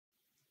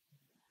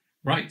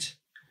Right.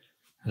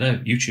 Hello,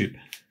 YouTube.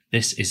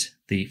 This is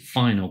the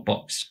final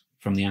box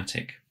from the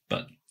attic,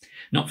 but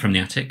not from the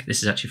attic.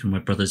 This is actually from my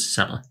brother's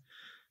cellar,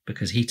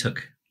 because he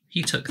took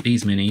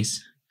these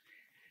minis,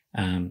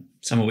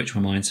 some of which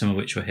were mine, some of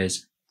which were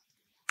his,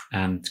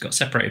 and got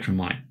separated from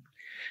mine.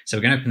 So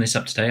we're going to open this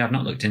up today. I've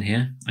not looked in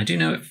here. I do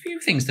know a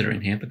few things that are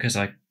in here because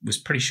I was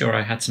pretty sure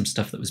I had some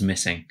stuff that was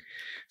missing.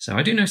 So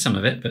I do know some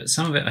of it, but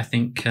some of it I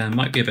think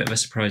might be a bit of a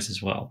surprise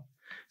as well.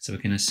 So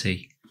we're going to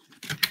see.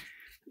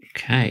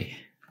 Okay.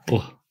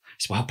 Oh,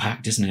 it's well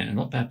packed, isn't it? A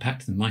lot better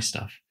packed than my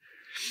stuff.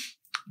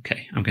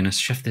 Okay, I'm going to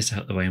shove this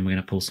out the way and we're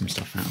going to pull some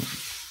stuff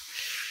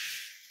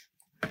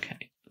out.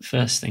 Okay,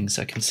 first things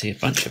I can see a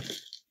bunch of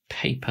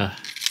paper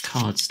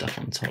card stuff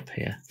on top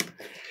here.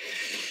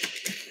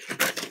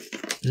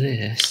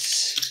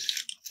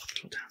 This,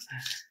 put down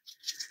there.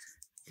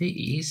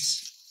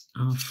 These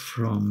are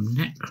from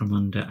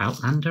Necromunda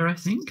Outlander, I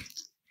think.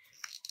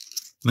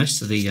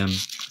 Most of the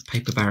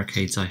paper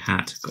barricades I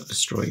had got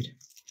destroyed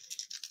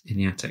in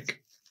the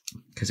attic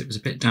because it was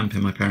a bit damp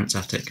in my parents'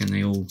 attic and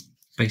they all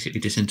basically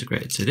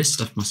disintegrated. So this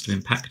stuff must have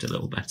been packed a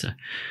little better.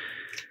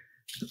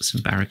 Got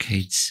some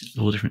barricades,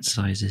 all different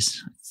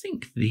sizes. I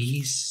think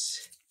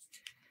these,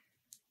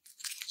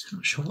 I'm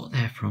not sure what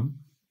they're from.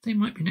 They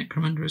might be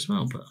Necromunda as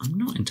well, but I'm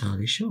not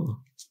entirely sure.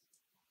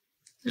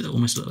 They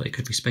almost look like it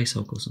could be Space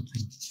Hulk or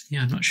something.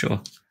 Yeah, I'm not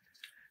sure.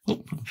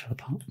 Oh, that fell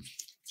apart.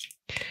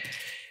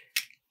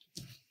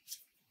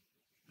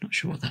 Not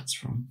sure what that's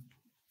from.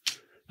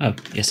 Oh,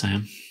 yes I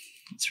am.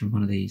 It's from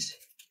one of these.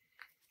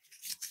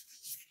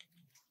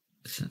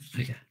 So,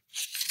 oh yeah.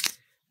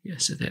 Yeah,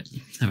 so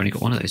I've only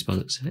got one of those by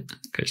the looks of it.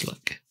 Good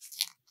luck.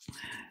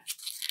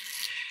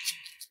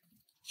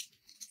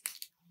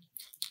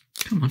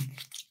 Come on.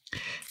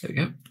 There we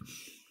go.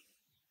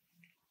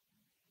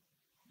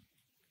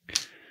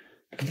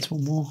 There's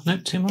one more.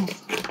 Nope, two more.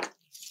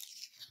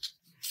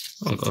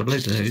 Oh, I've got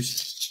loads of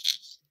those.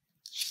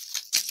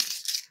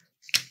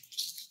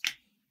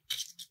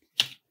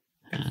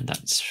 And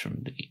that's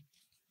from the...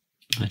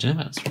 I don't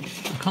know, I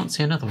can't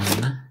see another one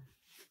in there.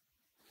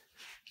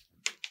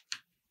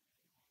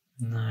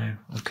 No,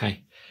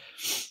 okay.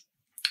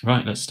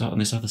 Right, let's start on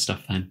this other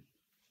stuff then.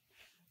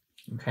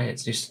 Okay,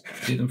 let's just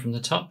do them from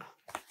the top.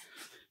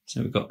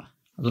 So we've got a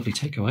lovely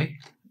takeaway,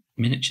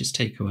 miniatures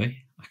takeaway.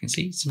 I can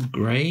see some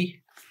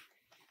grey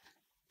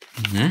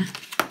in there.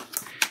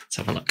 Let's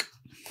have a look.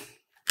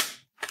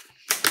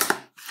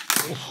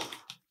 Oh.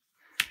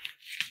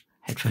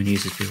 Headphone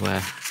users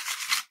beware.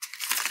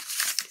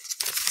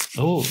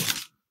 Oh,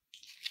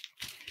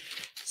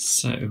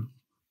 so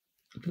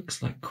it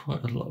looks like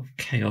quite a lot of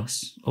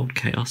chaos, old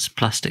chaos,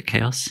 plastic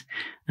chaos,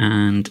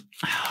 and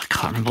I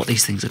can't remember what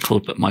these things are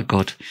called, but my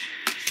god,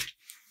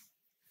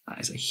 that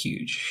is a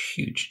huge,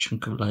 huge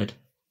chunk of lead,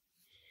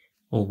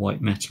 or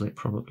white metal it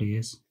probably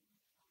is.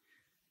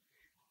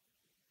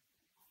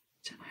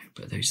 I don't know,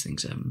 but those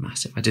things are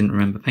massive. I didn't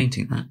remember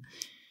painting that.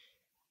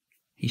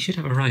 He should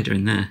have a rider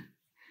in there.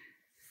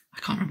 I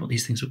can't remember what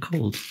these things were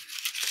called.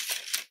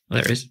 Oh,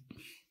 there it is.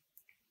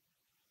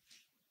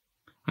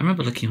 I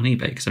remember looking on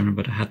eBay because I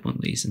remembered I had one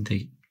of these, and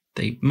they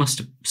must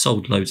have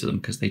sold loads of them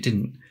because they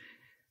didn't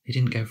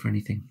go for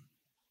anything.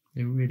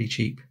 They were really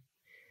cheap.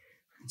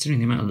 Considering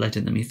the amount of lead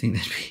in them, you think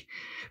there'd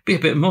be a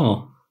bit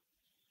more.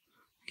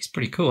 He's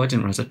pretty cool. I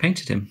didn't realise I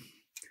painted him.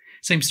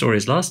 Same story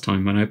as last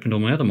time when I opened all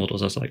my other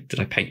models. I was like, did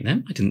I paint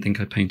them? I didn't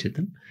think I painted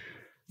them.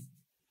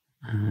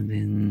 And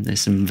then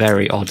there's some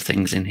very odd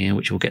things in here,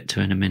 which we'll get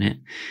to in a minute.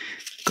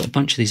 Got a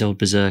bunch of these old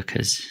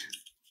berserkers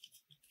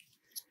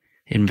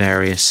in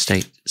various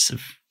states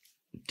of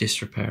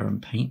disrepair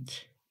and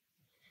paint.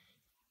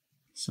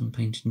 Some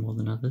painted more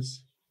than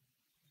others.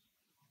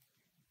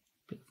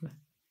 Bit of a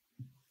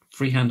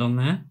freehand on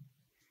there.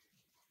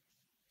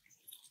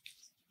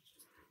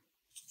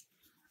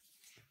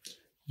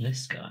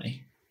 This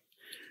guy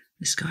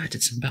I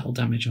did some battle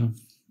damage on.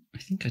 I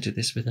think I did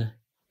this with a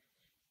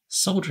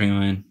soldering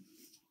iron.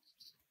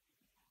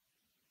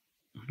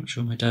 I'm not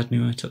sure my dad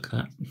knew I took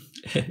that.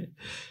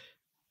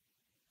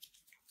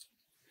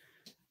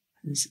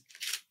 There's,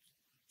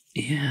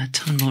 yeah, a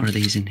ton more of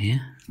these in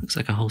here. Looks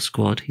like a whole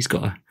squad. This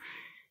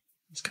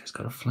guy's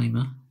got a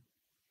flame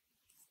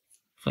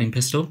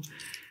pistol.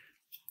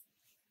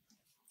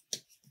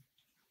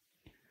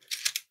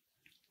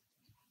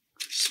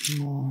 Some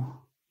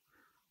more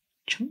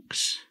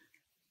chunks.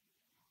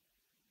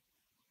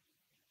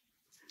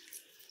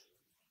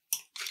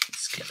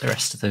 Let's get the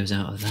rest of those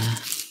out of there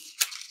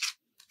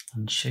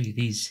and show you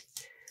these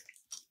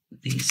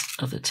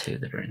other two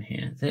that are in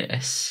here.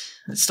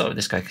 Let's start with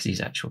this guy because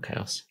he's actual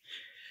chaos.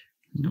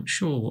 I'm not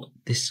sure what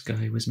this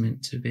guy was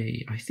meant to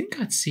be. I think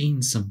I'd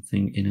seen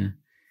something in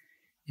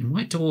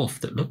White Dwarf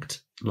that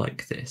looked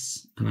like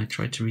this, and I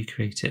tried to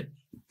recreate it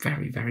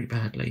very, very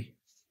badly.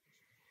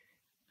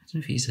 I don't know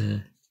if he's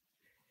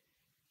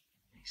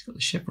got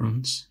the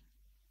chevrons.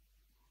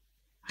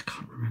 I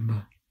can't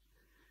remember,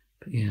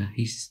 but yeah,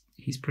 he's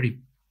pretty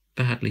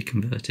badly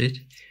converted.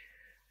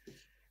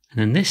 And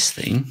then this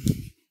thing,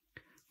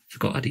 I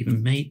forgot I'd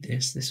even made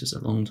this. This was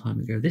a long time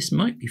ago. This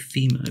might be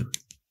Fimo.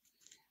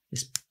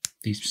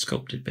 these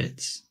sculpted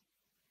bits.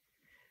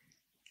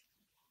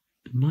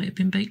 It might have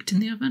been baked in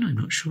the oven, I'm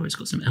not sure. It's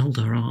got some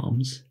Eldar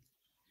arms,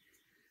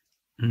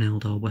 an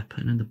Eldar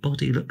weapon, and the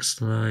body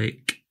looks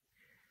like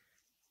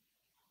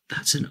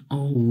that's the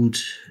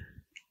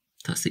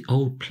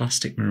old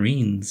plastic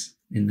Marines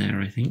in there,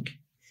 I think.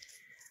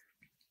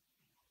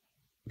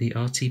 The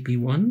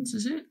RTB1s,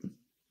 is it?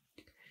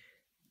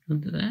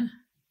 Under there.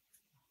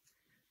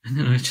 And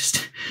then I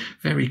just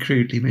very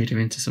crudely made him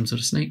into some sort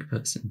of snake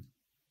person.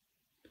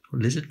 Or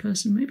lizard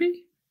person,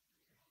 maybe?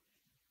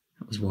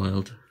 That was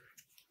wild.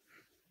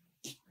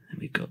 And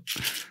we've got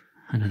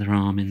another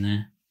arm in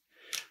there.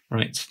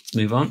 Right, let's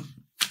move on.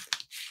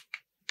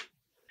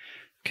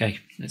 Okay,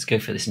 let's go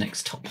for this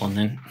next top one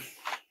then.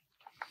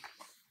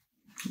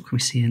 What can we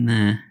see in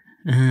there?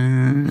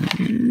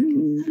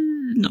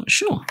 Not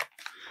sure.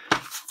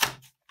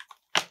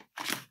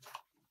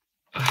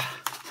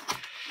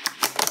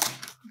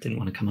 Didn't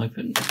want to come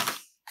open.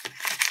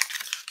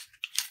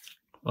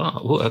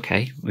 Oh,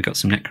 okay. We got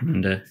some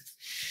Necromunda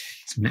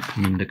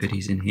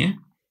goodies in here.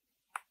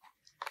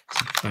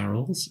 Some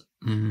barrels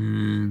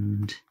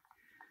and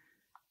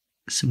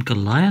some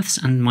Goliaths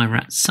and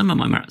some of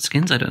my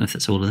Ratskins. I don't know if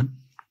that's all of them.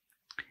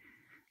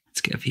 Let's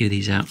get a few of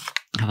these out.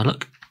 Have a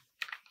look.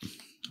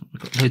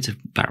 We've got loads of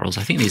barrels.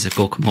 I think these are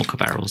Gorkamorka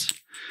barrels.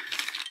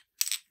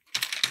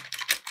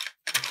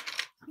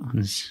 That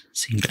one's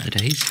seen better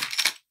days.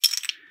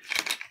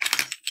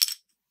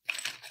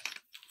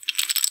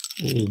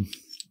 All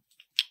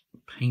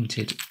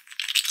painted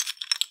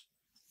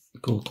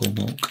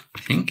Gorkamork,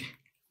 I think.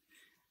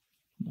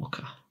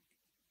 Morka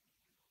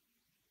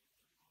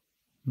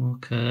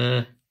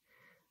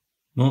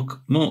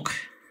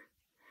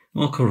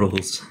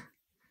rules.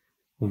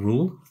 Or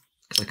rule,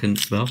 because I couldn't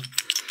spell.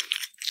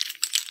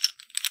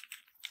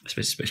 I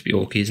suppose it's supposed to be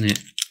orky, isn't it?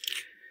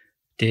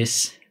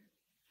 This.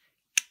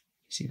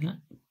 See that?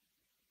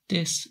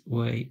 This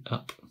way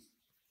up.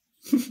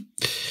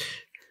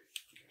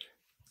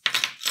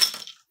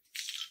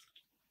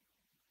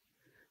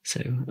 So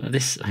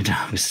this,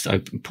 I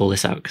pull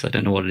this out because I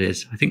don't know what it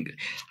is. I think,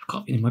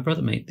 my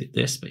brother made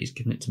this, but he's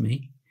given it to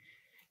me.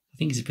 I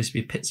think he's supposed to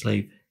be a pit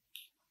slave.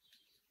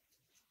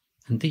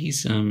 And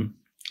these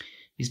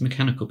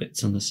mechanical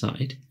bits on the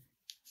side,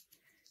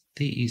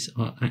 these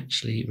are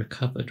actually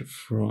recovered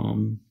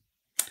from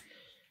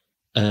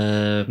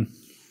a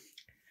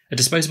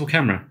disposable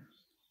camera.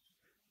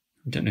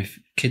 I don't know if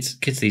kids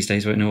these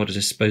days won't know what a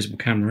disposable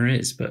camera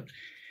is, but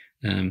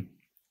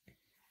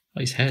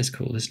his hair's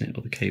cool, isn't it?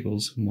 All the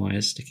cables and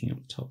wires sticking up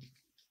the top.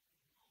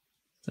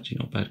 It's actually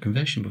not a bad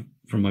conversion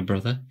from my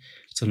brother.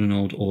 It's on an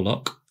old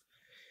Orlock.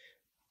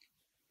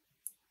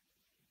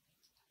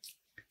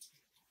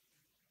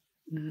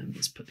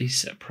 Let's put these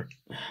separate.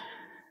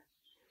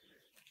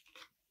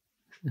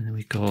 And then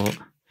we got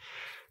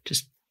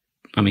he's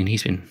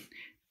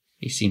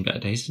seen better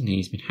days, hasn't he?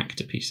 He's been hacked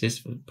to pieces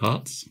for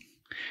parts.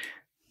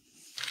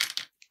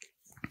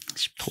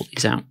 Let's pull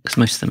these out because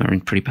most of them are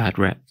in pretty bad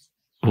rep.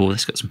 Oh,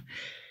 this got some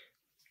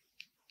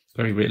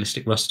very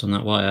realistic rust on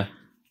that wire.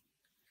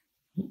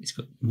 Oh, he's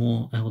got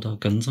more Eldar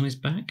guns on his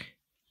back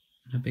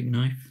and a big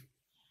knife.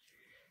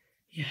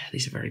 Yeah,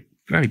 these are very,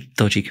 very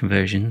dodgy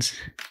conversions.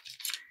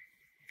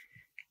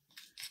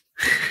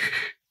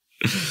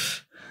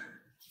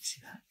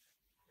 See that?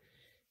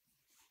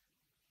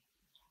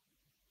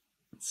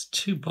 It's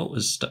two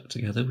bolters stuck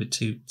together with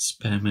two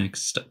spare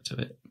mags stuck to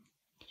it.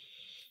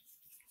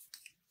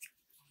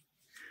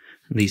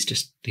 And these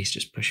just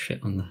push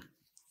fit on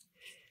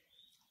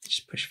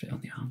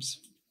the arms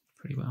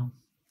pretty well.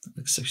 That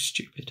looks so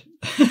stupid.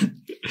 It's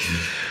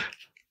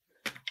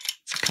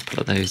a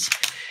couple of those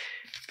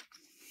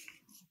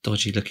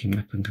dodgy looking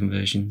weapon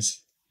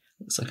conversions.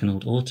 Looks like an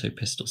old auto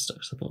pistol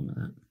stuck to the bottom of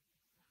that.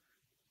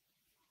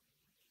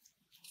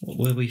 What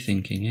were we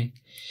thinking, eh?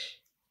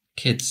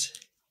 Kids.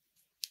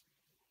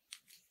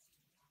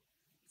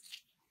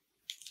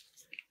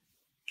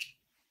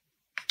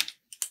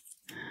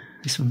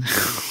 This one.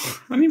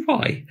 I mean,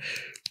 why?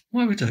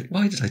 Why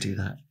did I do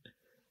that?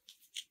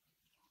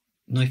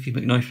 Knifey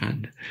McKnife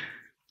hand.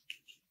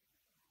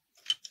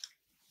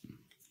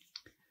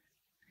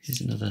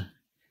 Here's another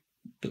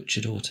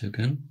butchered auto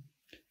gun.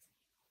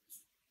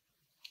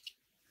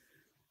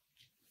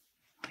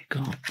 I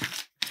got.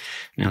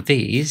 Now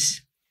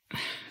these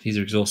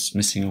are exhausts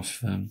missing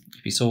off.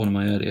 If you saw one of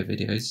my earlier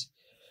videos,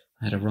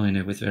 I had a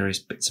rhino with various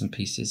bits and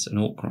pieces, an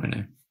orc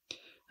rhino,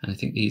 and I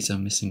think these are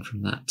missing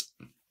from that.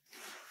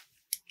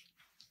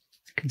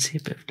 I can see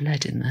a bit of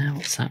lead in there.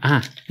 What's that?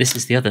 Ah, this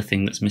is the other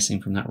thing that's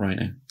missing from that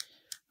rhino.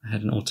 I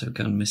had an auto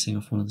gun missing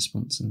off one of the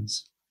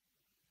sponsons.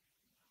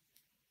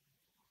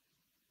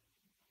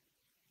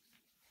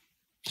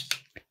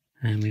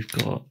 And we've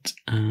got,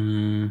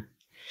 I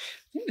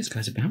think this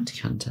guy's a bounty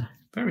hunter.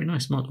 Very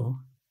nice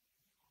model.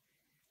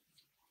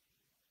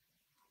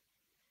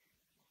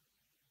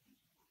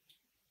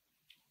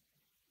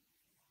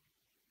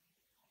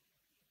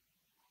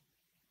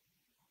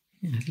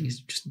 Yeah, I think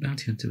he's just a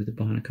bounty hunter with a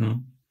bionic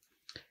arm.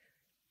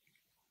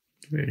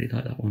 Really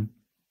like that one.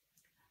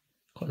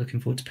 Quite looking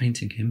forward to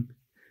painting him.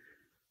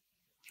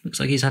 Looks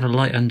like he's had a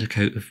light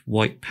undercoat of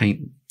white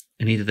paint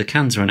and either the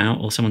can's run out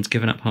or someone's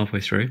given up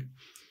halfway through.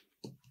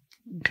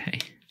 Okay.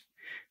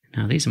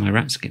 Now these are my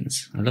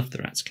Ratskins. I love the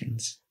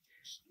Ratskins.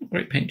 Not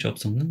great paint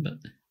jobs on them, but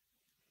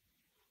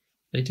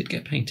they did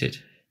get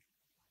painted.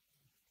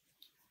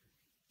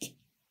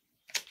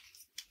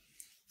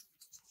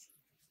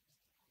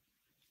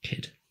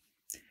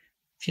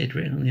 Kid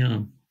written on the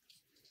arm.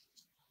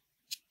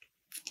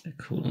 They're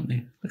cool, aren't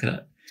they? Look at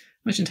that.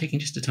 Imagine taking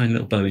just a tiny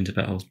little bow into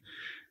battle.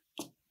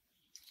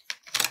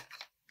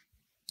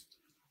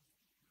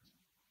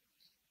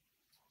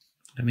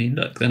 I mean,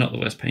 look, they're not the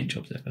worst paint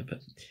jobs ever,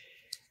 but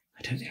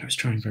I don't think I was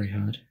trying very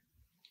hard.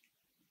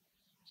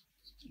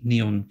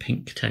 Neon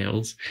pink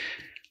tails.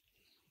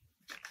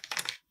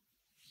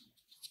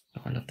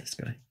 Oh, I love this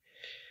guy.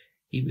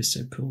 He was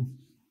so cool.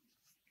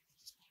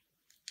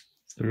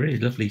 It's a really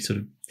lovely sort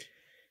of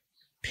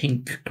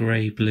pink,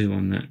 grey, blue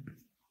on that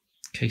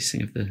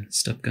casing of the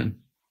stub gun.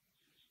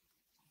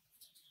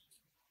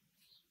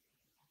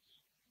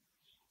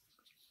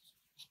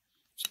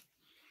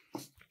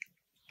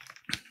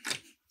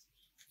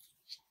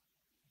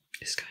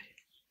 This guy.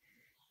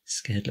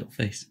 Scared little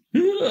face.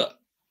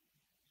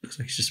 Looks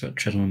like he's just about to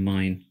tread on a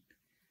mine.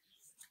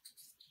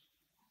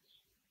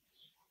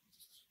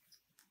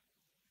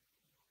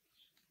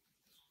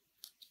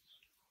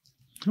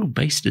 Oh,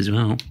 based as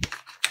well.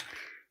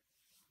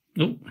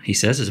 Oh, he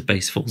says as a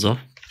base falls off.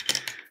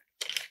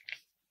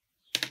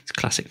 It's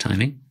classic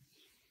timing.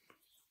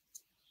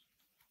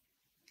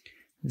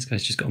 This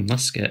guy's just got a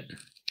musket.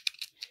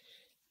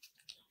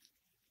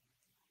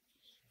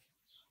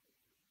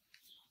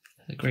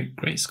 They're great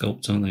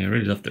sculpts, aren't they? I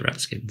really love the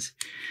Ratskins.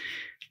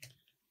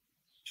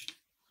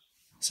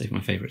 I'll save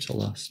my favourite till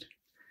last.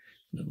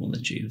 Another one, the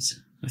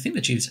Jews. I think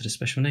the Jews had a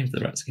special name for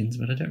the Ratskins,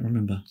 but I don't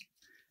remember.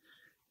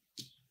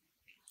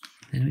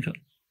 Then we got,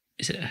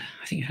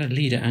 I think you had a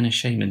leader and a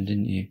shaman,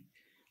 didn't you?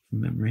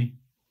 From memory.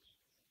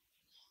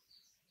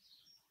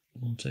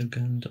 Auto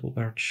gun, double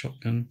barreled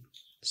shotgun,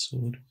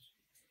 sword.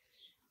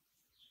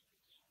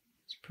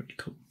 It's pretty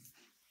cool.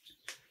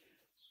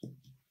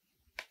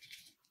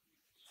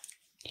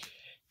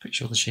 Pretty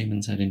sure the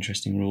shamans had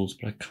interesting rules,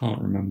 but I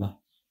can't remember.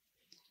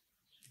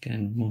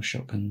 Again, more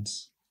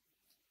shotguns.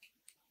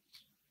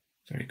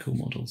 Very cool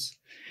models.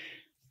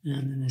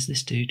 And then there's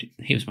this dude.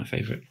 He was my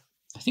favourite.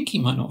 I think he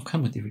might not have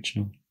come with the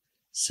original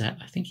set.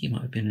 I think he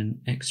might have been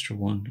an extra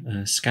one,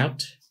 a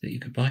scout that you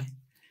could buy.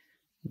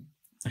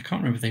 I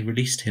can't remember if they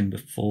released him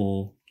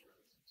before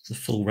the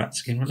full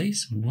Ratskin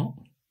release or not.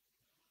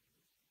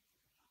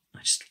 I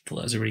just thought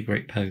that was a really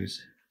great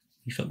pose.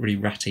 He felt really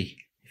ratty,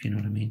 if you know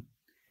what I mean.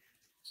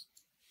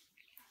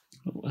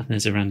 Oh, and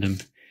there's a random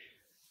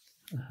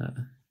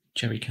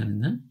jerry can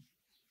in there.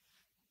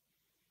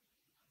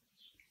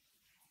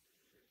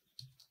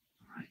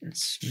 Right,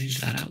 let's move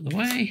that out of the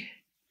way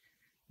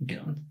and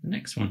get on to the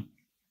next one.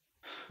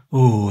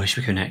 Oh, where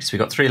should we go next? We've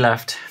got 3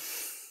 left.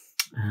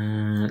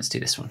 Let's do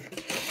this one.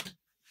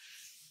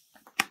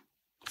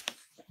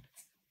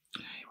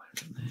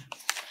 Can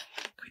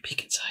we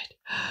peek inside?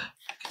 I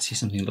can see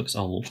something that looks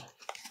old.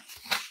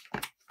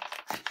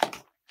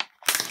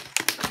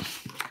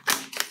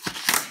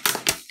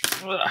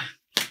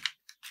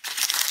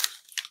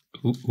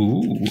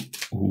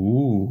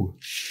 Ooh.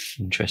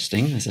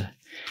 Interesting. There's a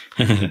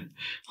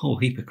whole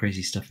heap of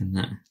crazy stuff in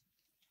there.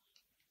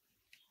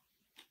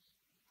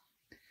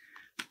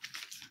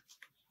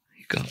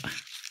 You've got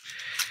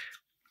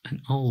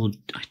an old...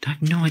 I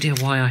have no idea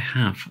why I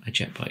have a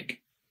jet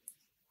bike.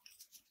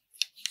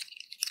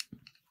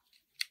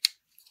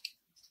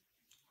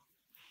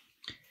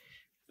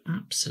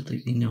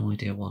 Absolutely no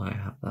idea why I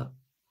have that.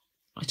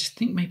 I just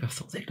think maybe I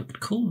thought they looked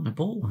cool and I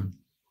bought one.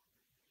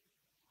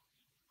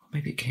 Or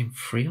maybe it came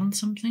free on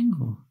something,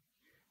 or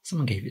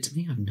someone gave it to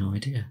me. I have no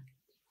idea.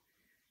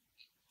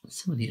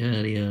 Some of the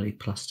early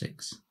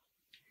plastics.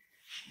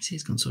 You see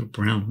it's gone sort of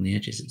brown on the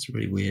edges. It's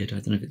really weird. I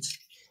don't know if it's...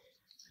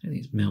 I don't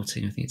think it's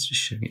melting. I think it's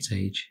just showing its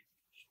age.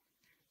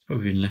 It's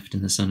probably been left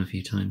in the sun a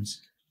few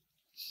times.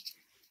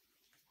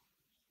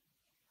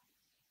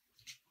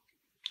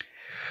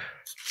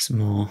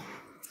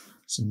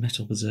 Some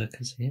metal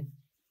berserkers here.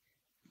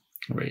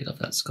 I really love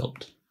that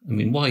sculpt. I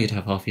mean, why you'd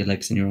have half your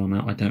legs and your arm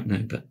out, I don't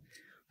know, but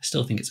I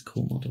still think it's a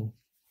cool model.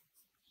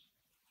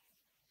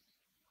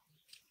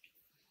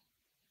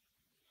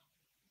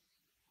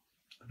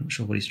 I'm not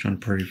sure what he's trying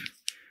to prove.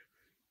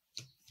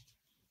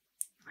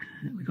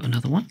 We've got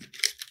another one.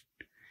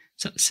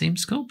 Is that the same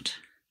sculpt?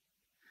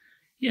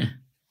 Yeah.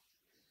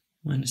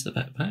 Minus the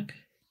backpack.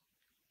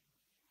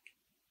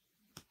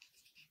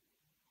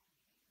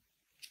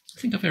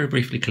 I think I very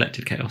briefly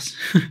collected Chaos,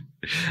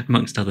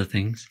 amongst other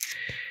things.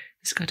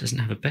 This guy doesn't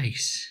have a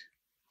base.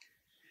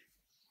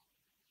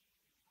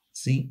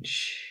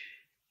 Zinch.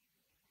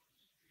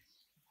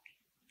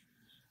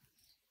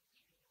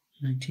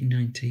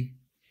 1990.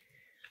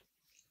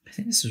 I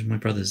think this was my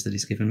brother's that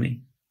he's given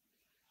me.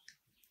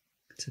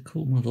 It's a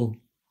cool model.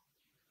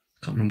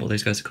 I can't remember what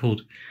those guys are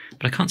called,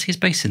 but I can't see his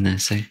base in there,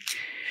 so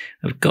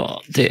I've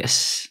got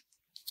this.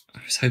 I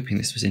was hoping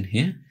this was in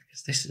here.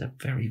 Because this is a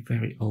very,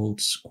 very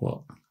old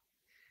squat. I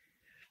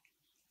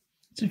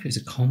don't know if it was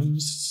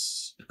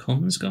a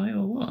comms guy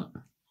or what.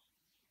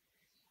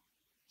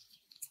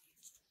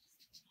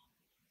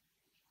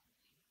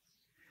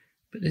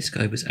 But this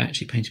guy was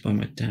actually painted by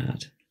my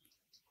dad.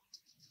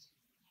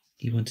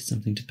 He wanted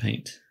something to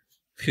paint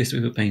because we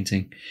were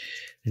painting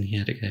and he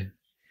had to go.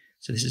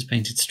 So this is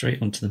painted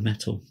straight onto the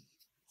metal.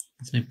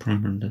 There's no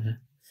primer under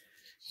there.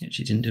 He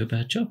actually didn't do a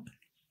bad job.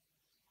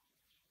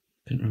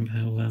 Couldn't remember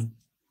how...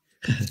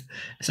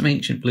 some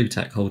ancient blue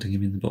tack holding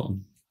him in the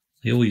bottom.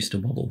 They all used to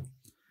wobble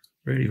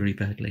really, really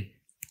badly.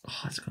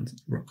 Oh, it's gone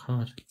rock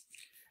hard.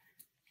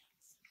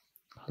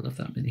 I love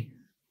that mini.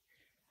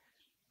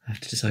 I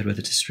have to decide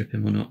whether to strip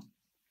him or not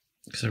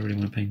because I really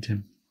want to paint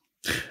him.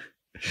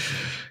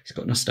 He's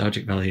got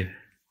nostalgic value.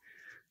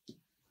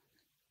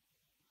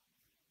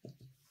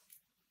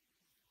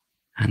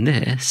 And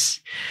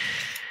this...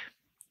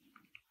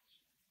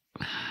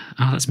 oh,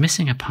 that's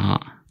missing a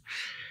part.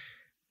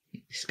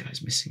 This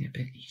guy's missing a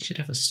bit. He should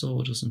have a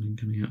sword or something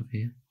coming out of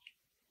here.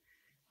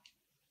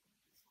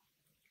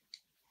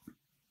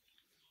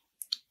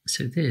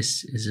 So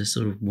this is a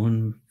sort of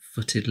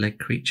one-footed leg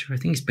creature. I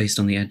think it's based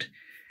on the Ed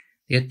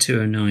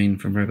 209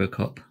 from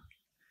RoboCop.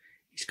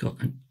 He's got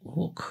an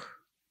orc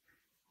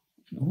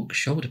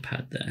shoulder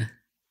pad there.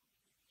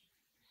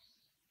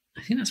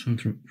 I think that's one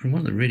from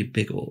one of the really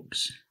big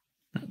orcs.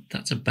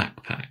 That's a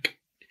backpack.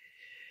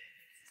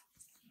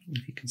 I don't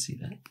know if you can see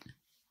that.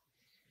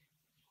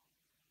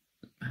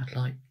 Bad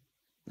light.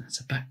 That's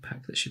a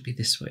backpack that should be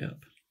this way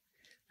up.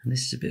 And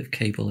this is a bit of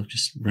cable I've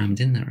just rammed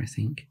in there, I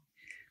think.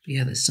 But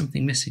yeah, there's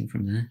something missing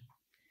from there.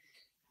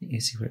 You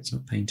can see where it's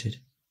not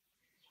painted.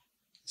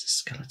 It's a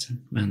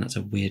skeleton. Man, that's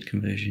a weird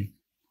conversion.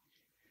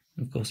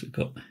 And of course, we've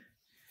got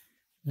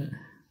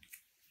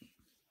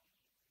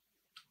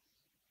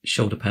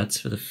shoulder pads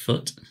for the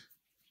foot.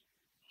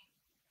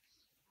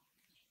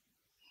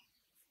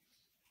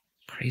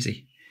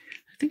 Crazy.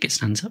 I think it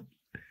stands up.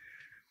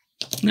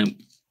 No,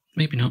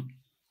 maybe not.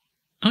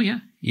 Oh yeah,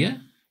 yeah.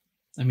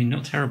 I mean,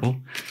 not terrible.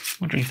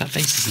 Wondering if that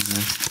base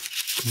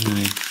is in there.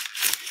 No.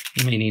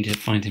 You may need to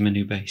find him a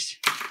new base.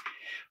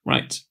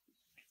 Right,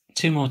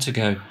 2 more to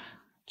go.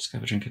 Just go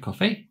have a drink of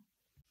coffee.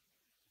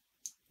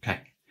 Okay,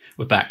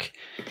 we're back.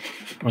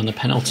 We're on the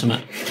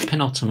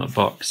penultimate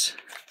box.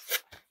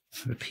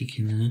 Have a peek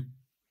in there.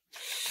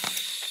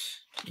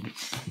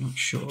 I'm not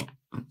sure.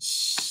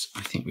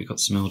 I think we've got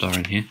some Eldar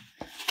in here.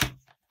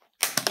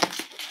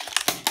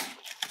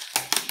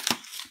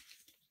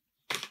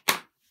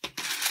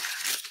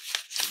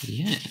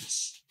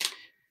 Yes.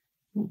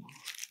 Ooh.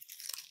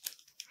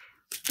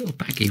 Little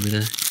baggie with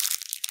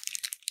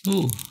a...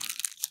 ooh.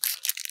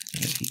 I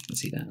don't know if you can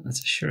see that.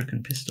 That's a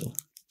shuriken pistol.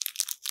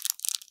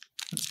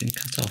 That's been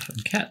cut off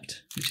and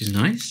kept, which is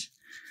nice.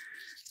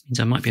 Means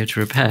I might be able to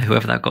repair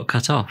whoever that got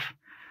cut off.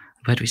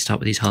 Where do we start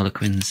with these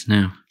Harlequins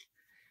now?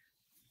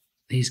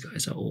 These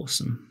guys are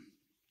awesome.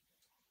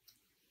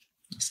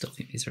 I still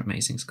think these are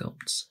amazing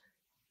sculpts.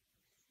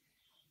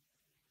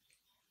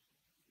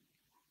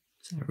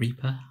 Is that a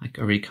Reaper? I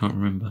really can't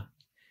remember.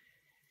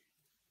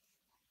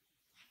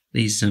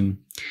 These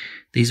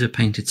were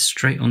painted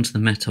straight onto the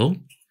metal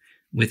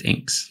with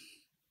inks.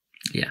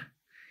 Yeah.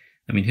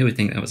 I mean, who would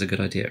think that was a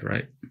good idea,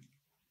 right?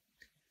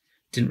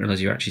 Didn't realise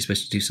you were actually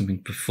supposed to do something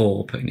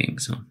before putting the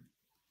inks on.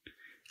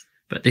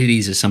 But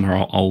these are some of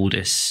our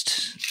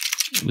oldest.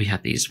 We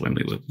had these when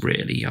we were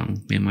really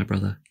young, me and my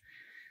brother.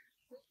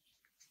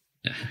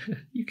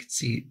 You could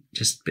see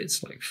just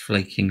bits like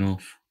flaking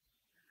off.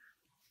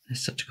 They're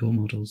such cool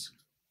models.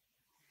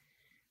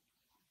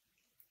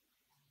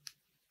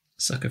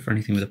 Sucker for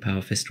anything with a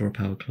power fist or a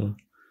power claw.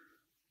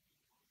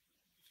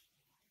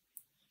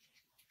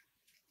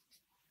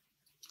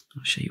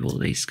 I'll show you all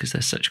of these because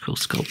they're such cool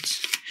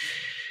sculpts.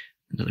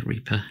 Another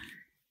Reaper.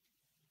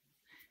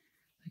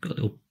 They've got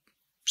little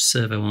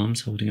servo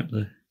arms holding up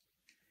the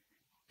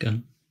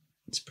gun.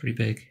 It's pretty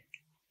big.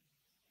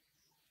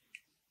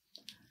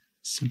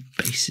 Some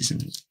bases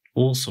and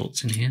all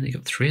sorts in here. They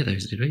got 3 of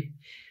those, did we?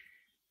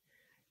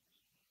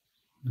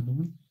 Another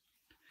one.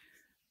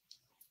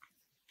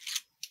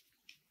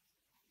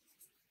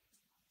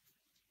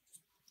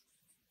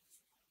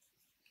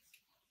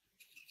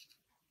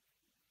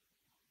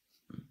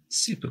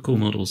 Super cool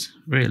models.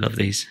 Really love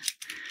these.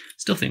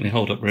 Still think they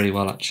hold up really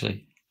well,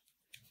 actually.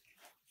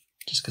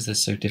 Just because they're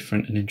so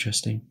different and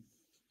interesting.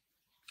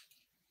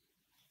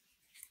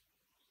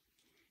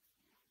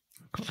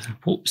 I've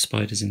got warp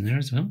spiders in there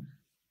as well.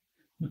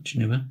 Much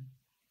newer.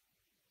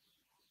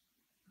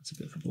 That's a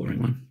bit of a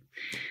boring one.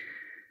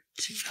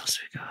 Let's see what else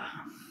we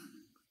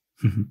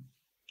got.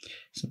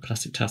 Some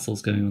plastic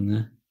tassels going on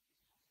there.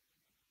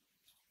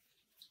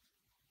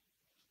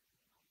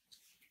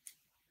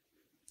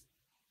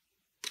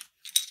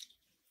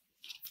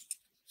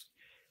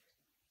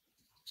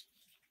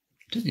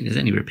 I don't think there's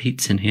any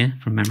repeats in here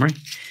from memory.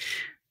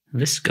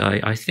 This guy,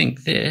 I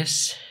think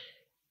this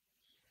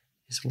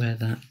is where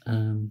that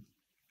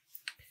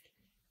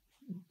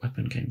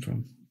weapon came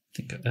from. I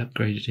think I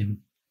upgraded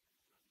him.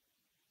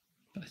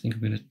 But I think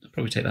I'm going to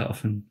probably take that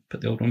off and put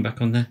the old one back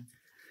on there.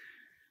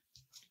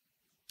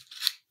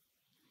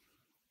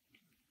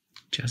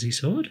 Jazzy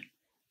sword.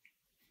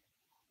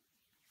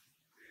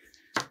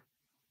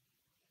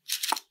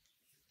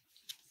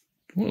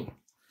 Whoa,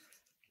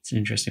 it's an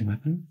interesting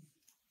weapon.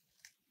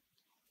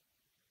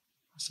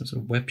 Some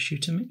sort of web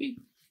shooter, maybe?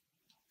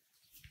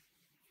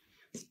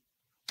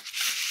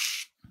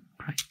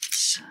 Right.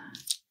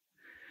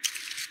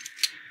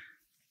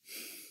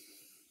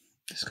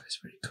 This guy's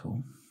really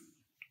cool.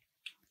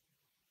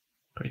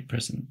 Great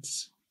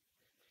presence.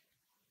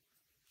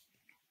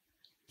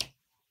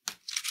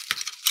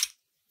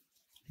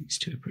 These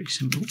two are pretty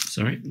simple.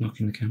 Sorry,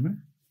 knocking the camera.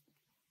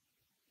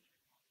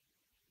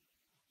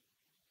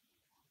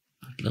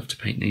 I'd love to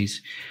paint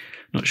these.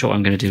 Not sure what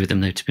I'm going to do with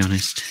them though, to be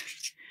honest.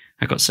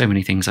 I've got so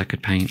many things I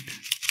could paint.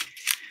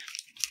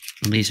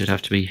 And these would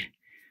have to be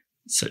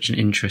such an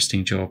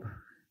interesting job,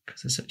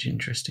 because they're such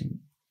interesting.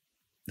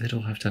 They'd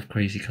all have to have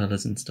crazy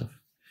colours and stuff.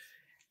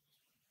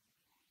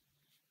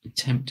 I'm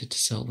tempted to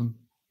sell them,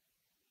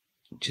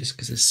 just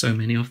because there's so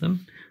many of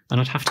them, and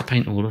I'd have to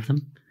paint all of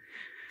them.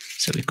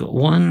 So we've got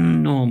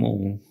one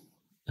normal,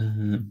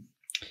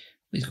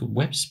 these called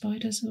web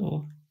spiders,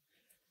 or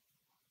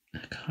I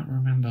can't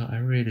remember. I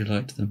really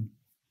liked them.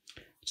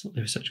 I thought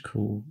they were such a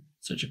cool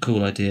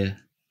idea.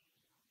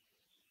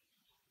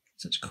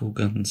 Such cool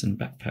guns and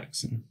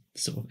backpacks and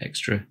sort of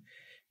extra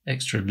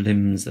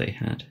limbs they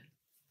had.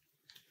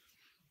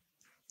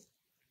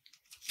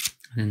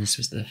 And then this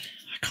was I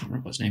can't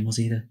remember what his name was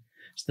either.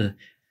 It's the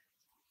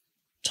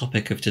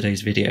topic of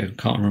today's video.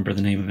 Can't remember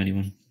the name of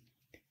anyone.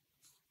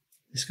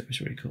 This guy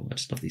was really cool. I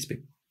just love these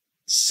big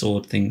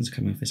sword things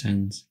coming off his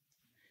hands.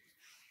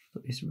 I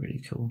thought these were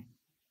really cool.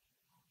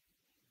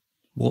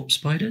 Warp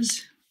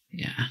spiders?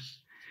 Yeah.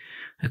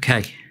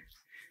 Okay.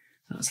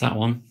 That's that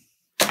one.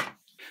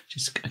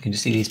 I can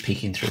just see these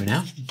peeking through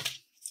now.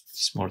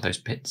 Just more of those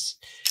pits.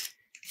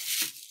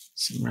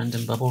 Some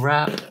random bubble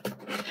wrap.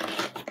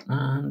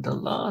 And the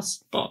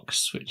last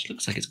box, which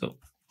looks like it's got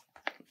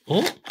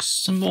orcs,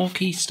 some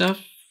orky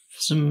stuff,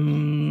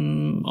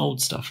 some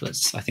old stuff.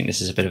 I think this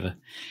is a bit of a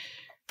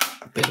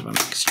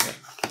mixture.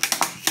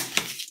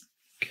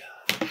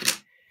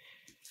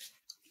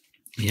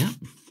 Yeah,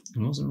 I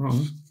wasn't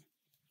wrong.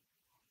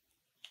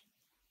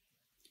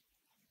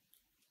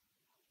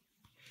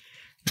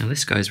 Now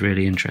this guy's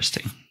really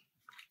interesting.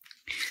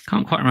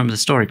 Can't quite remember the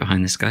story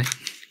behind this guy.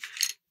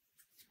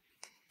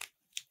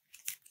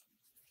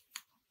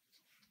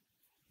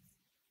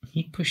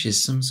 He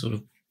pushes some sort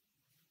of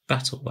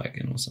battle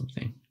wagon or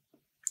something.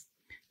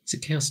 He's a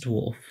Chaos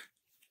Dwarf.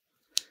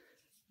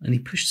 And he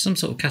pushed some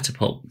sort of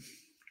catapult.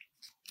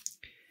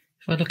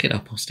 If I look it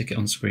up, I'll stick it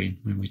on screen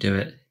when we do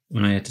it,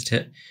 when I edit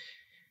it.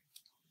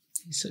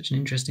 He's such an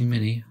interesting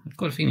mini. I've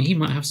got a feeling he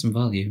might have some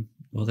value,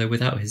 although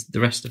without the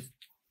rest of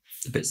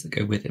the bits that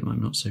go with him,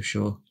 I'm not so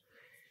sure.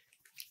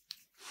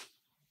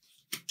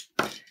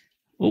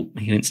 Oh,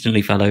 he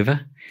instantly fell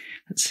over.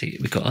 Let's see,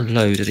 we've got a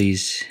load of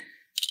these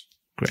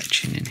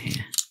Gretchen in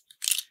here.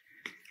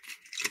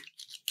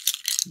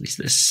 These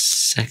are the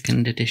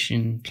 2nd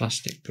edition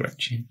plastic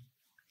Gretchen.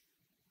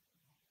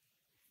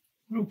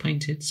 They're all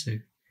painted, so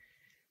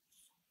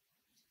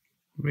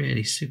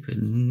really super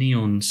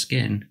neon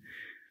skin.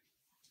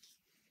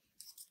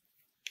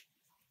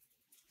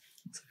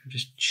 Looks like I've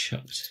just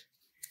chucked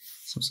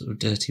some sort of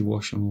dirty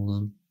wash on all of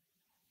them.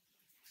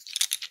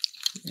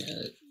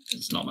 Yeah,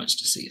 there's not much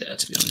to see there,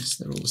 to be honest.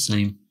 They're all the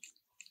same.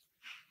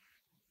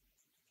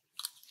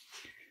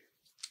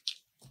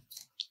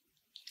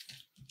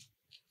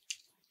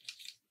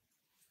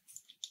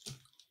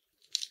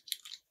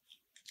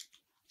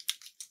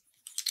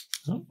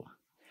 Oh,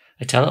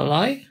 I tell a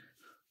lie?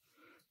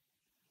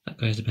 That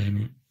guy's a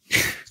bayonet.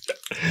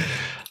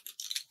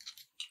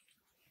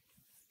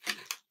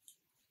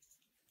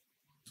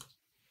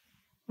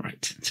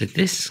 Right, so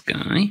this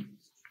guy,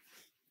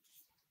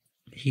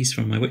 he's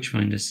from my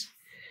Witchfinders.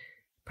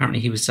 Apparently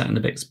he was sat in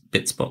the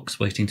bits box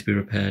waiting to be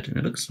repaired, and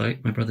it looks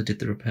like my brother did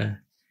the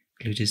repair.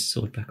 Glued his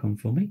sword back on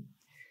for me.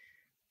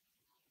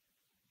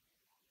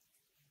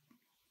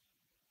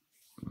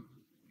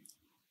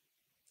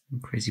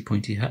 Crazy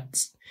pointy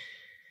hats.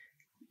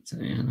 So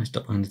yeah, nice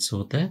double-handed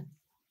sword there.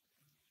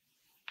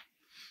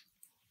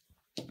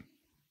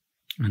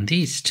 And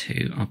these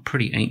two are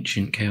pretty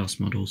ancient Chaos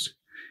models.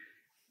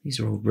 These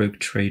are old Rogue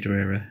Trader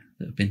era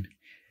that have been,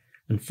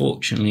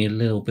 unfortunately, a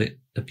little bit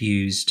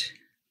abused.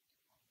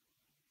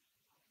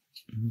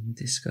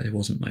 This guy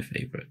wasn't my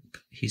favourite,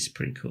 but he's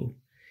pretty cool.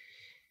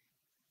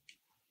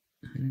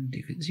 And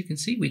as you can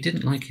see, we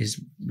didn't like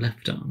his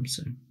left arm,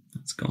 so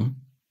that's gone.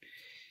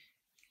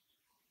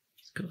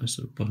 He's got a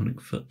sort of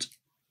bionic foot.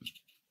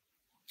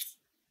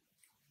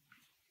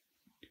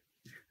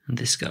 And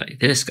this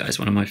guy's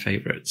one of my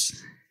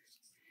favourites.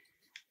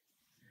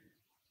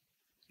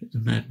 The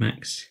Mad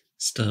Max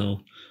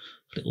style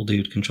little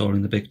dude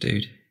controlling the big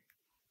dude.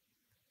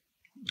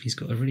 He's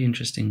got a really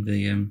interesting,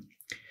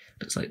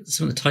 looks like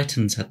some of the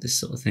Titans had this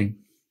sort of thing.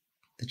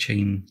 The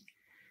chain,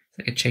 it's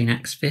like a chain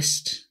axe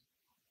fist,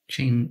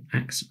 chain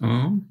axe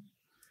arm.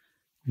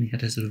 And he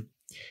had a sort of,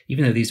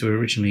 even though these were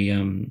originally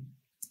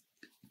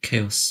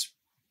Chaos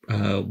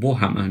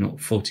Warhammer, not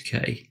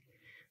 40k,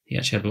 he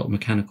actually had a lot of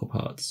mechanical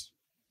parts.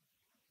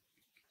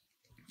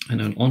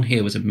 And on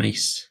here was a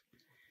mace,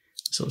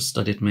 sort of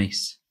studded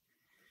mace.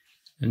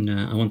 And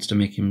I wanted to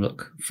make him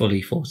look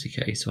fully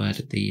 40k, so I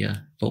added the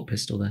bolt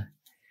pistol there,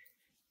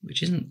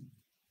 which isn't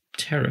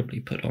terribly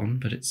put on,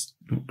 but it's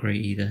not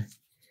great either.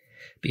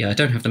 But yeah, I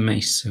don't have the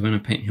mace, so when I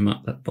paint him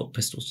up, that bolt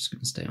pistol's just going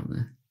to stay on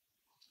there.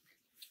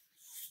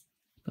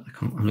 But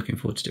I'm looking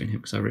forward to doing him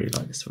because I really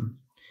like this one.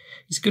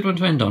 It's a good one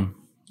to end on,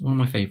 one of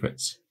my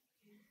favourites.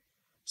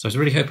 So I was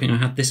really hoping I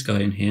had this guy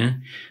in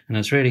here, and I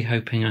was really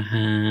hoping I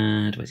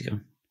had, where's he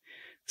gone?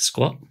 The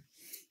Squat.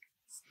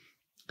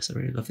 Because I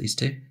really love these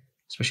two,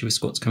 especially with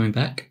Squats coming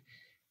back.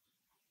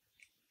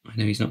 I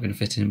know he's not going to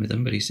fit in with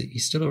them, but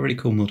he's still a really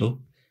cool model.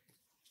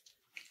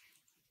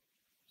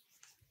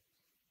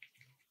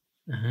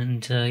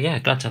 And yeah,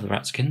 glad to have the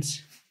Ratskins.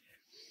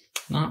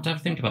 I'll have to have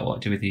a think about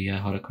what to do with the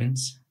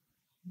Harlequins.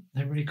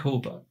 They're really cool,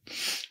 but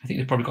I think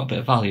they've probably got a bit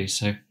of value,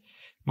 so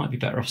might be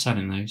better off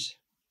selling those.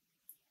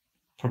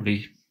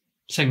 Probably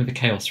same with the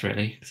Chaos,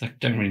 really, because I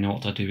don't really know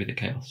what I'll do with the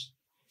Chaos.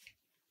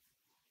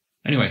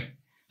 Anyway,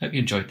 hope you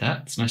enjoyed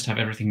that. It's nice to have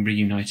everything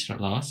reunited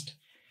at last.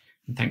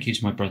 And thank you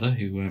to my brother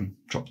who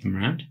dropped them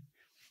around.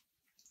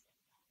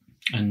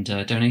 And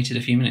donated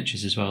a few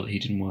miniatures as well that he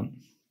didn't want.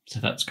 So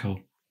that's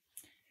cool.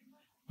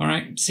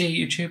 Alright, see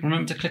you YouTube.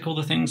 Remember to click all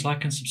the things,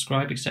 like and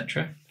subscribe,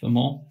 etc. for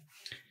more.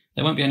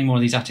 There won't be any more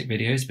of these attic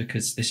videos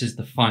because this is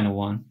the final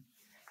one.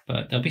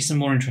 But there'll be some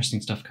more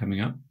interesting stuff coming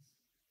up.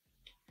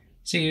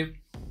 See you.